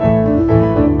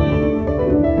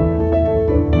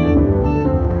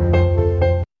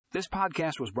This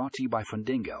podcast was brought to you by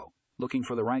Fundingo. Looking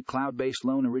for the right cloud-based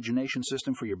loan origination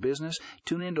system for your business?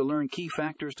 Tune in to learn key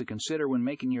factors to consider when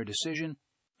making your decision.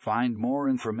 Find more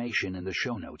information in the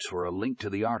show notes for a link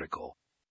to the article.